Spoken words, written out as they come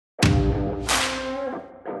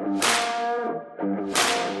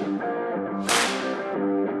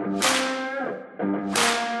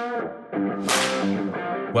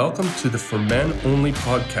Welcome to the For Men Only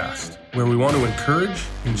podcast, where we want to encourage,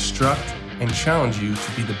 instruct, and challenge you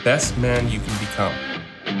to be the best man you can become.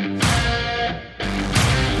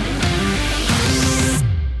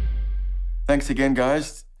 Thanks again,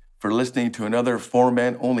 guys, for listening to another For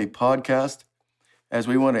Men Only podcast, as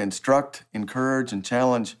we want to instruct, encourage, and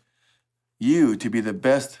challenge you to be the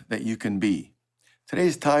best that you can be.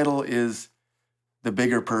 Today's title is The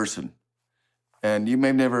Bigger Person. And you may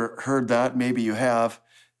have never heard that. Maybe you have.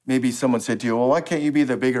 Maybe someone said to you, well, why can't you be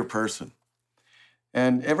the bigger person?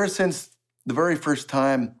 And ever since the very first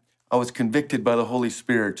time I was convicted by the Holy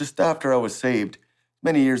Spirit, just after I was saved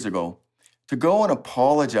many years ago, to go and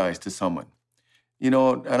apologize to someone. And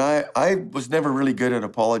I was never really good at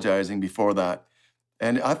apologizing before that.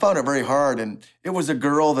 And I found it very hard. And it was a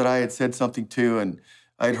girl that I had said something to, and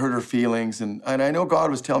I'd hurt her feelings. And I know God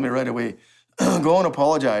was telling me right away, go and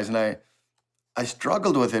apologize. And I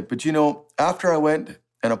struggled with it. But after I went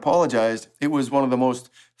and apologized, it was one of the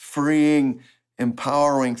most freeing,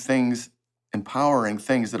 empowering things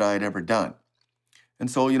that I had ever done.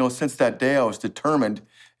 And so, since that day, I was determined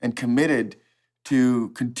and committed to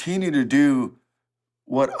continue to do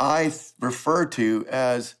what I refer to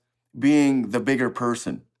as being the bigger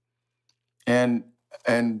person. And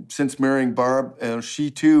since marrying Barb,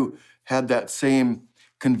 she too had that same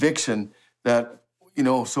conviction that,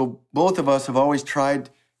 so both of us have always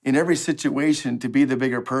tried in every situation to be the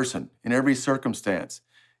bigger person, in every circumstance,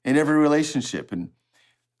 in every relationship. And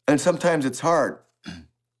sometimes it's hard.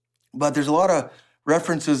 But there's a lot of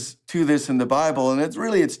references to this in the Bible, and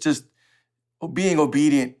it's just being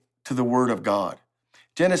obedient to the Word of God.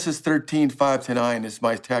 Genesis 13, 5-9 is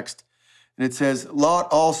my text. And it says, Lot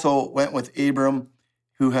also went with Abram,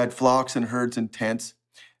 who had flocks and herds and tents.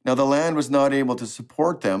 Now the land was not able to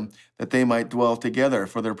support them, that they might dwell together,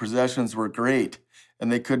 for their possessions were great,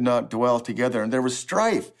 and they could not dwell together. And there was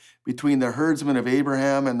strife between the herdsmen of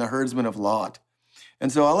Abraham and the herdsmen of Lot.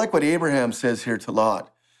 And so I like what Abraham says here to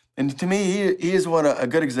Lot. And to me, he is a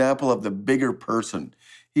good example of the bigger person.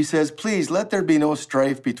 He says, please let there be no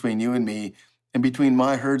strife between you and me, and between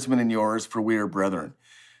my herdsmen and yours, for we are brethren.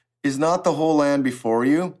 Is not the whole land before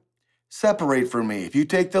you? Separate from me. If you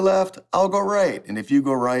take the left, I'll go right. And if you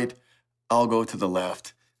go right, I'll go to the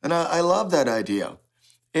left. And I love that idea.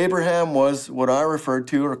 Abraham was what I refer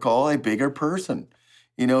to or call a bigger person.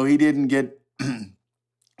 He didn't get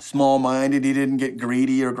small-minded. He didn't get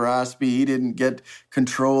greedy or graspy. He didn't get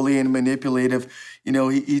controlling and manipulative.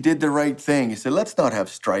 He did the right thing. He said, let's not have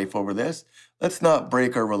strife over this. Let's not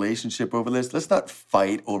break our relationship over this. Let's not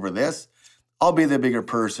fight over this. I'll be the bigger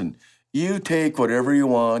person. You take whatever you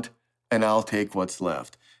want, and I'll take what's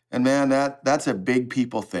left. And man, that's a big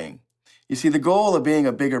people thing. You see, the goal of being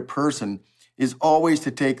a bigger person is always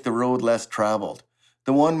to take the road less traveled,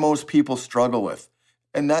 the one most people struggle with.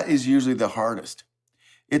 And that is usually the hardest.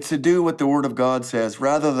 It's to do what the Word of God says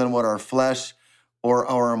rather than what our flesh or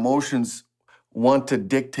our emotions want to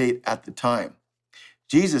dictate at the time.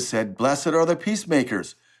 Jesus said, blessed are the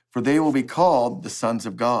peacemakers, for they will be called the sons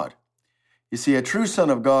of God. You see, a true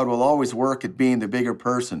son of God will always work at being the bigger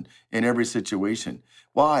person in every situation.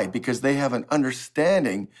 Why? Because they have an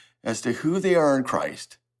understanding as to who they are in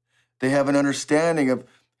Christ. They have an understanding of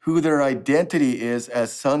who their identity is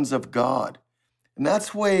as sons of God. And that's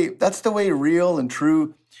the way real and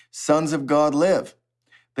true sons of God live.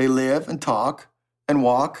 They live and talk and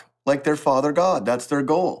walk like their Father God. That's their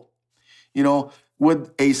goal.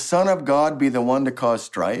 Would a son of God be the one to cause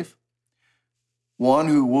strife? One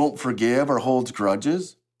who won't forgive or holds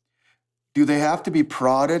grudges? Do they have to be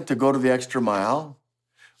prodded to go to the extra mile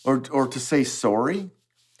or to say sorry?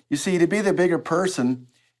 You see, to be the bigger person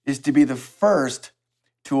is to be the first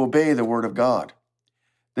to obey the Word of God.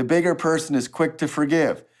 The bigger person is quick to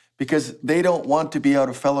forgive because they don't want to be out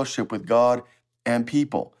of fellowship with God and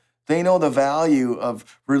people. They know the value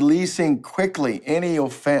of releasing quickly any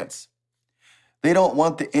offense. They don't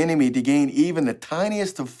want the enemy to gain even the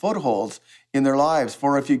tiniest of footholds in their lives.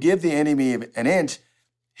 For if you give the enemy an inch,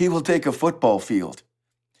 he will take a football field.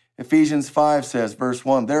 Ephesians 5 says, verse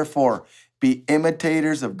 1, therefore, be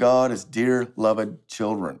imitators of God as dear, loved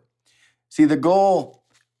children. See, the goal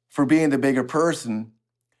for being the bigger person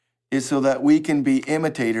is so that we can be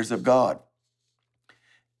imitators of God.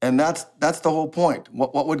 And that's the whole point.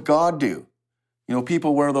 What would God do?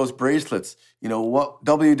 People wear those bracelets. What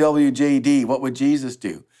WWJD, what would Jesus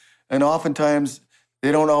do? And oftentimes,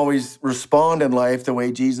 they don't always respond in life the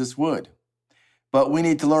way Jesus would. But we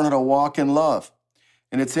need to learn how to walk in love.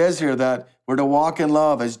 And it says here that we're to walk in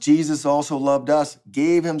love as Jesus also loved us,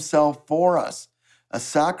 gave himself for us, a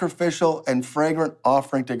sacrificial and fragrant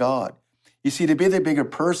offering to God. You see, to be the bigger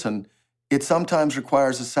person it sometimes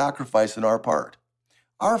requires a sacrifice on our part.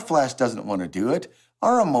 Our flesh doesn't want to do it.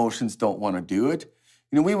 Our emotions don't want to do it.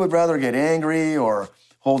 We would rather get angry or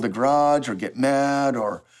hold a grudge or get mad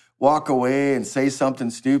or walk away and say something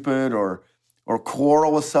stupid or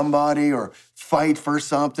quarrel with somebody or fight for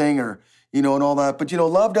something or, and all that. But,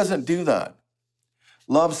 love doesn't do that.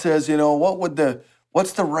 Love says,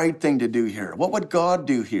 what's the right thing to do here? What would God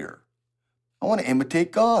do here? I want to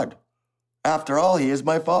imitate God. After all, he is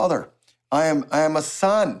my Father. I am a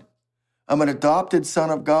son. I'm an adopted son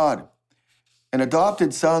of God. And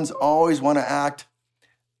adopted sons always want to act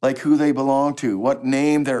like who they belong to, what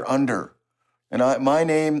name they're under. And my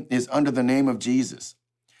name is under the name of Jesus.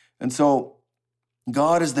 And so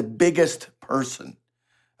God is the biggest person.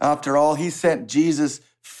 After all, he sent Jesus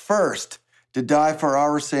first to die for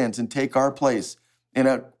our sins and take our place in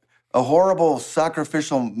a horrible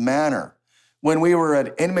sacrificial manner. When we were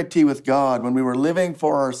at enmity with God, when we were living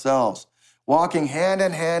for ourselves, walking hand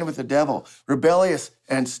in hand with the devil, rebellious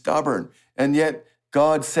and stubborn, and yet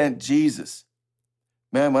God sent Jesus.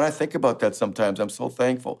 Man, when I think about that sometimes, I'm so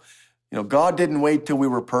thankful. God didn't wait till we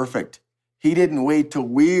were perfect. He didn't wait till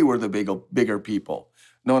we were the bigger people.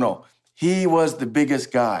 No. He was the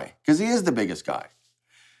biggest guy, because he is the biggest guy.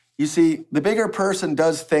 You see, the bigger person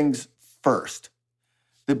does things first.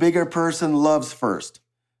 The bigger person loves first.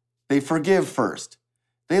 They forgive first.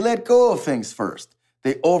 They let go of things first.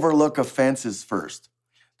 They overlook offenses first.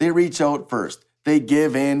 They reach out first. They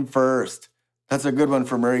give in first. That's a good one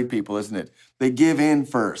for married people, isn't it? They give in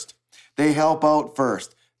first. They help out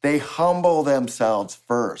first. They humble themselves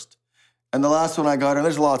first. And the last one I got, and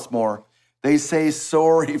there's lots more, they say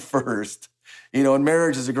sorry first. And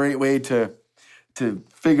marriage is a great way to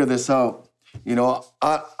figure this out.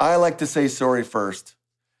 I like to say sorry first.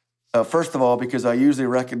 First of all, because I usually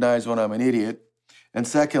recognize when I'm an idiot. And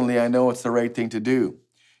secondly, I know it's the right thing to do.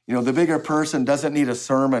 The bigger person doesn't need a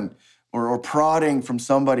sermon or prodding from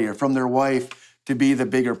somebody or from their wife to be the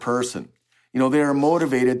bigger person. They are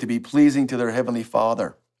motivated to be pleasing to their Heavenly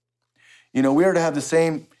Father. We are to have the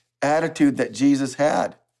same attitude that Jesus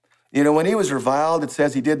had. When he was reviled, it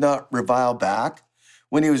says he did not revile back.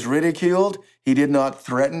 When he was ridiculed, he did not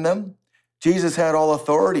threaten them. Jesus had all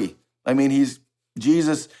authority.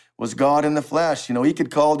 Jesus was God in the flesh. He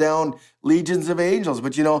could call down legions of angels,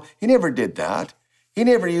 but he never did that. He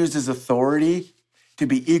never used his authority to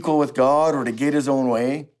be equal with God or to get his own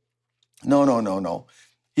way. No.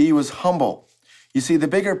 He was humble. You see, the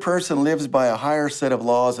bigger person lives by a higher set of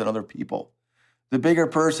laws than other people. The bigger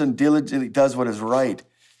person diligently does what is right,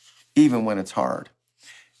 even when it's hard.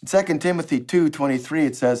 In 2 Timothy 2:23,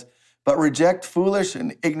 it says, "But reject foolish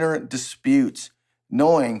and ignorant disputes,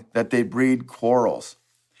 knowing that they breed quarrels."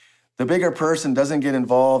 The bigger person doesn't get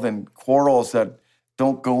involved in quarrels that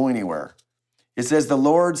don't go anywhere. It says, "The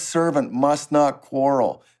Lord's servant must not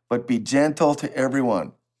quarrel, but be gentle to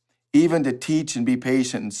everyone, even to teach and be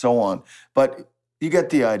patient," and so on. But you get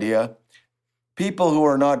the idea. People who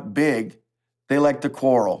are not big, they like to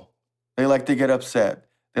quarrel. They like to get upset.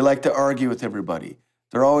 They like to argue with everybody.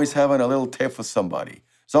 They're always having a little tiff with somebody.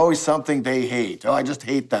 It's always something they hate. Oh, I just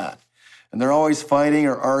hate that. And they're always fighting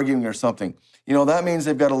or arguing or something. That means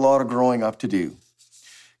they've got a lot of growing up to do.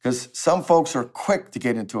 Because some folks are quick to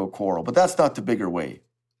get into a quarrel, but that's not the bigger way.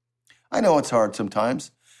 I know it's hard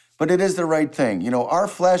sometimes, but it is the right thing. Our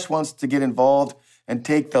flesh wants to get involved and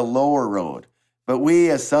take the lower road. But we,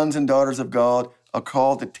 as sons and daughters of God, are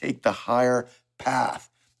called to take the higher path.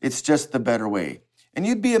 It's just the better way. And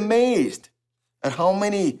you'd be amazed at how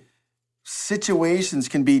many situations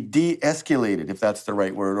can be de-escalated, if that's the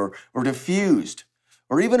right word, or diffused,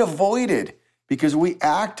 or even avoided because we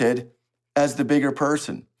acted as the bigger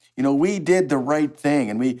person. We did the right thing,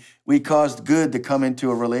 and we caused good to come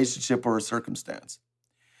into a relationship or a circumstance.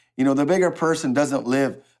 The bigger person doesn't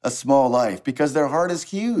live a small life because their heart is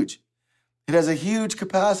huge. It has a huge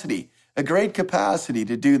capacity, a great capacity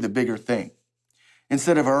to do the bigger thing.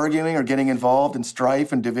 Instead of arguing or getting involved in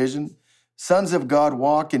strife and division, sons of God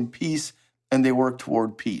walk in peace and they work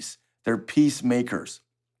toward peace. They're peacemakers.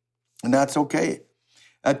 And that's okay.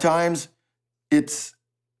 At times, it's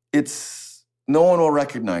no one will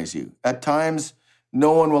recognize you. At times,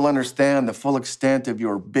 no one will understand the full extent of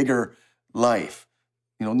your bigger life.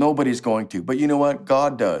 Nobody's going to. But you know what?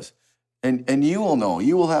 God does. And you will know.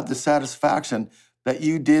 You will have the satisfaction that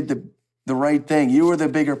you did the right thing. You were the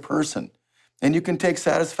bigger person. And you can take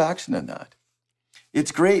satisfaction in that.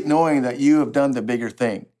 It's great knowing that you have done the bigger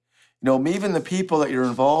thing. Even the people that you're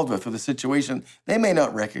involved with or the situation, they may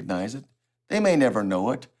not recognize it. They may never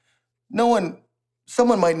know it.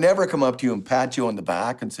 Someone might never come up to you and pat you on the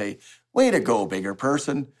back and say, "Way to go, bigger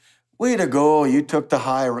person. Way to go, you took the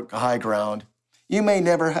high ground. You may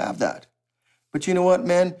never have that. But you know what,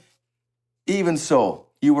 men? Even so,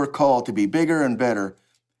 you were called to be bigger and better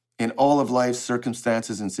in all of life's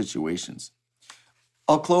circumstances and situations.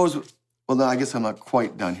 I'll close, well, no, I guess I'm not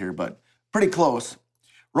quite done here, but pretty close.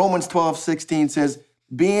 Romans 12:16 says,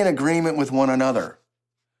 be in agreement with one another.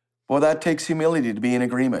 Well, that takes humility to be in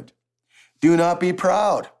agreement. Do not be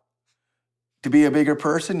proud. To be a bigger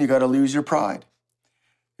person, you got to lose your pride.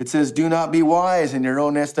 It says, do not be wise in your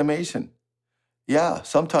own estimation. Yeah,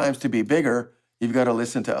 sometimes to be bigger, you've got to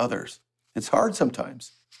listen to others. It's hard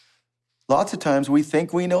sometimes. Lots of times we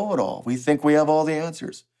think we know it all. We think we have all the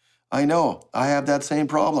answers. I know, I have that same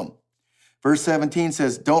problem. Verse 17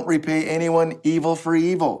 says, don't repay anyone evil for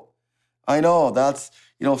evil. I know, that's,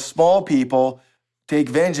 small people take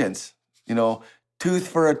vengeance, tooth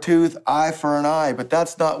for a tooth, eye for an eye, but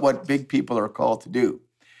that's not what big people are called to do.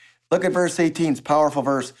 Look at verse 18, it's a powerful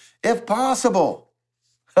verse. If possible,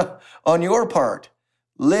 on your part,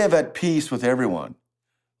 live at peace with everyone.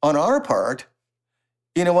 On our part,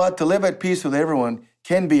 you know what? To live at peace with everyone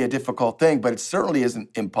can be a difficult thing, but it certainly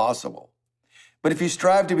isn't impossible. But if you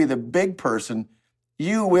strive to be the big person,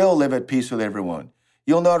 you will live at peace with everyone.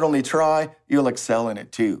 You'll not only try, you'll excel in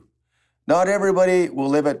it too. Not everybody will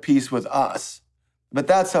live at peace with us, but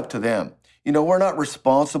that's up to them. We're not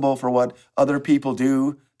responsible for what other people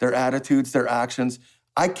do, their attitudes, their actions.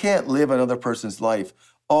 I can't live another person's life.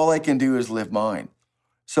 All I can do is live mine.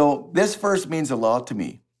 So this verse means a lot to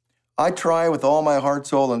me. I try with all my heart,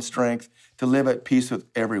 soul, and strength to live at peace with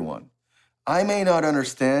everyone. I may not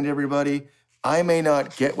understand everybody. I may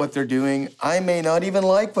not get what they're doing. I may not even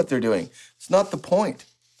like what they're doing. It's not the point.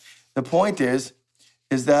 The point is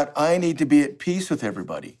that I need to be at peace with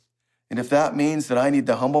everybody. And if that means that I need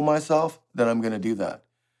to humble myself, then I'm going to do that.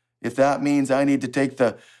 If that means I need to take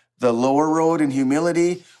the lower road in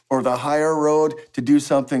humility or the higher road to do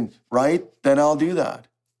something right, then I'll do that.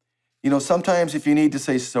 Sometimes if you need to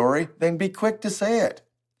say sorry, then be quick to say it.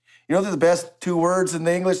 They're the best two words in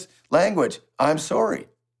the English language. I'm sorry.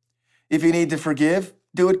 If you need to forgive,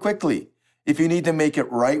 do it quickly. If you need to make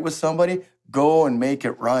it right with somebody, go and make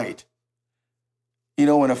it right.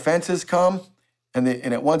 When offenses come and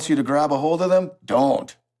it wants you to grab a hold of them,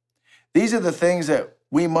 don't. These are the things that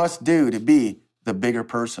we must do to be the bigger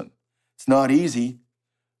person. It's not easy.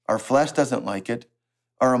 Our flesh doesn't like it.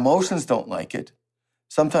 Our emotions don't like it.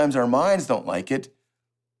 Sometimes our minds don't like it.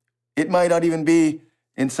 It might not even be,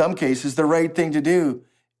 in some cases, the right thing to do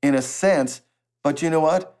in a sense, but you know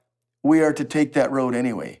what? We are to take that road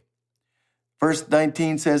anyway. Verse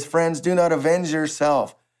 19 says, friends, do not avenge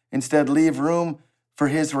yourself. Instead, leave room for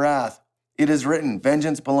his wrath. It is written,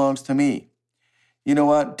 vengeance belongs to me. You know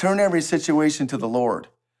what? Turn every situation to the Lord.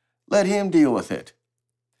 Let him deal with it.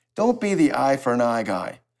 Don't be the eye for an eye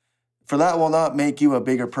guy, for that will not make you a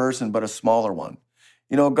bigger person, but a smaller one.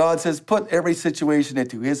 God says, put every situation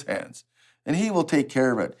into his hands, and he will take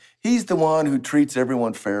care of it. He's the one who treats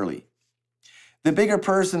everyone fairly. The bigger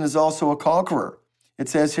person is also a conqueror. It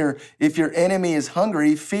says here, if your enemy is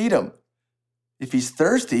hungry, feed him. If he's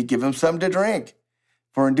thirsty, give him something to drink.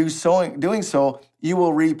 For in doing so, you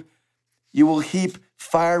will heap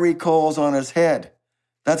fiery coals on his head.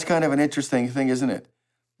 That's kind of an interesting thing, isn't it?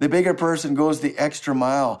 The bigger person goes the extra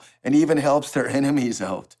mile and even helps their enemies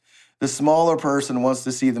out. The smaller person wants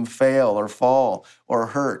to see them fail or fall or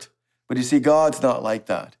hurt. But you see, God's not like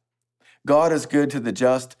that. God is good to the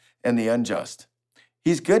just and the unjust.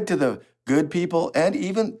 He's good to the good people and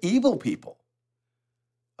even evil people.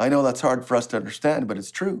 I know that's hard for us to understand, but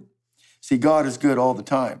it's true. See, God is good all the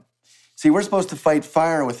time. See, we're supposed to fight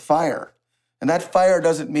fire with fire. And that fire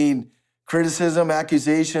doesn't mean criticism,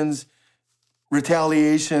 accusations,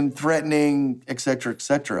 retaliation, threatening, etc.,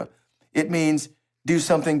 etc. It means do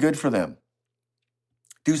something good for them.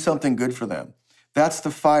 Do something good for them. That's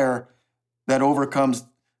the fire that overcomes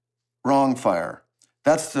wrong fire.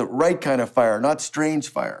 That's the right kind of fire, not strange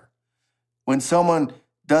fire. When someone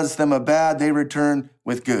does them a bad, they return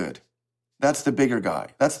with good. That's the bigger guy.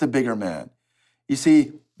 That's the bigger man. You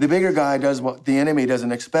see, the bigger guy does what the enemy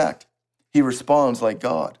doesn't expect. He responds like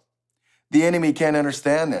God. The enemy can't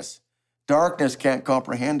understand this. Darkness can't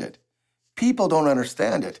comprehend it. People don't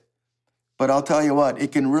understand it. But I'll tell you what,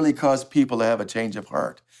 it can really cause people to have a change of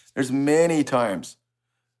heart. There's many times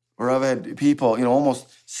where I've had people, almost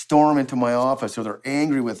storm into my office, or they're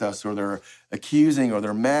angry with us, or they're accusing, or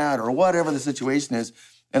they're mad, or whatever the situation is.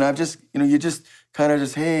 And I've just, you just kind of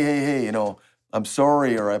just, hey, I'm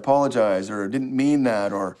sorry, or I apologize, or I didn't mean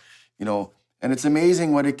that, or, and it's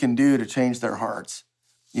amazing what it can do to change their hearts.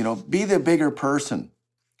 Be the bigger person.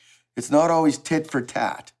 It's not always tit for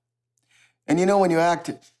tat. And when you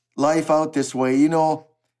act life out this way, you know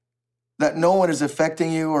that no one is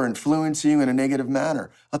affecting you or influencing you in a negative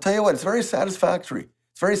manner. I'll tell you what, it's very satisfactory.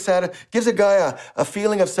 It's very sad. Gives a guy a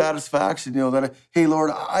feeling of satisfaction, you know, that, hey,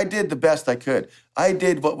 Lord, I did the best I could. I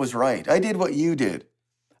did what was right. I did what you did.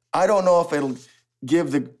 I don't know if it'll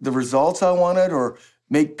give the results I wanted or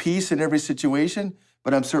make peace in every situation,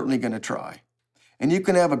 but I'm certainly going to try. And you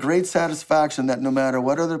can have a great satisfaction that no matter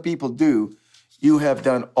what other people do, you have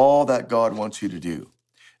done all that God wants you to do.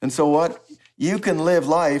 And so what? You can live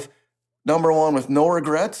life, number one, with no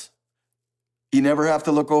regrets. You never have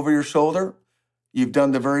to look over your shoulder. You've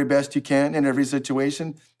done the very best you can in every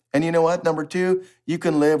situation. And you know what? Number two, you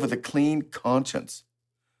can live with a clean conscience.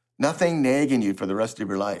 Nothing nagging you for the rest of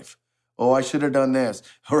your life. Oh, I should have done this,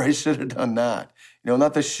 or I should have done that. You know,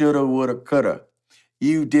 not the shoulda, woulda, coulda.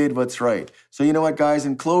 You did what's right. So you know what, guys,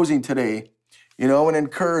 in closing today, you know, I want to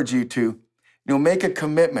encourage you to, you know, make a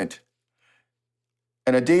commitment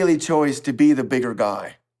and a daily choice to be the bigger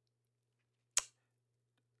guy.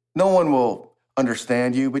 No one will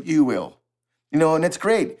understand you, but you will. You know, and it's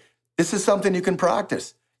great. This is something you can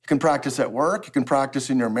practice. You can practice at work. You can practice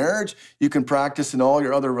in your marriage. You can practice in all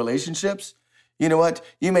your other relationships. You know what?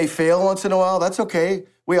 You may fail once in a while. That's okay.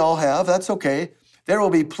 We all have. That's okay. There will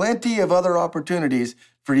be plenty of other opportunities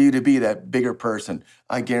for you to be that bigger person.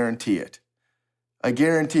 I guarantee it. I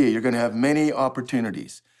guarantee you're going to have many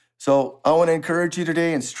opportunities. So I want to encourage you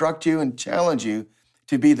today, instruct you, and challenge you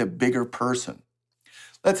to be the bigger person.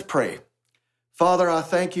 Let's pray. Father, I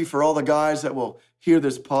thank you for all the guys that will hear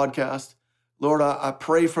this podcast. Lord, I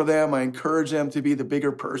pray for them. I encourage them to be the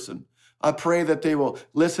bigger person. I pray that they will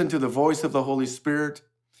listen to the voice of the Holy Spirit,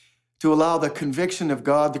 to allow the conviction of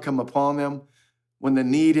God to come upon them when the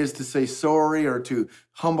need is to say sorry or to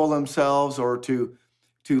humble themselves or to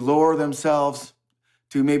lower themselves,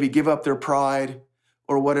 to maybe give up their pride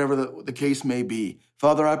or whatever the case may be.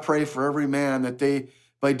 Father, I pray for every man that they,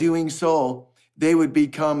 by doing so, they would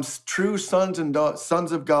become true sons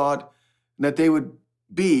of God, and that they would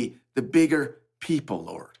be the bigger people,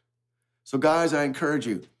 Lord. So guys, I encourage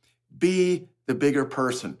you, be the bigger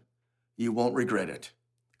person. You won't regret it.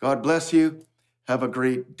 God bless you. Have a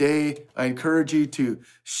great day. I encourage you to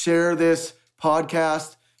share this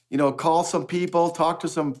podcast. You know, call some people, talk to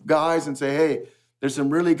some guys and say, hey, there's some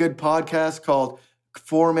really good podcasts called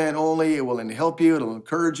 4 Men Only. It will help you. It'll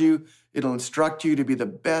encourage you. It'll instruct you to be the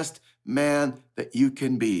best man that you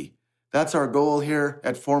can be. That's our goal here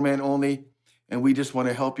at 4 Men Only. And we just want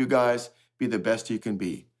to help you guys be the best you can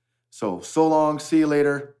be. So long. See you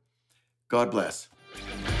later. God bless.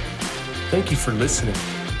 Thank you for listening.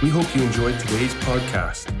 We hope you enjoyed today's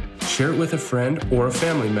podcast. Share it with a friend or a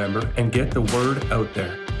family member and get the word out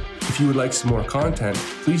there. If you would like some more content,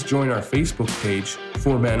 please join our Facebook page,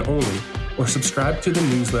 4 Men Only, or subscribe to the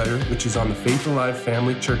newsletter, which is on the Faith Alive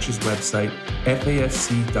Family Church's website,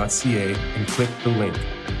 fafc.ca, and click the link.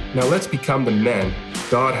 Now let's become the men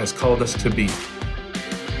God has called us to be.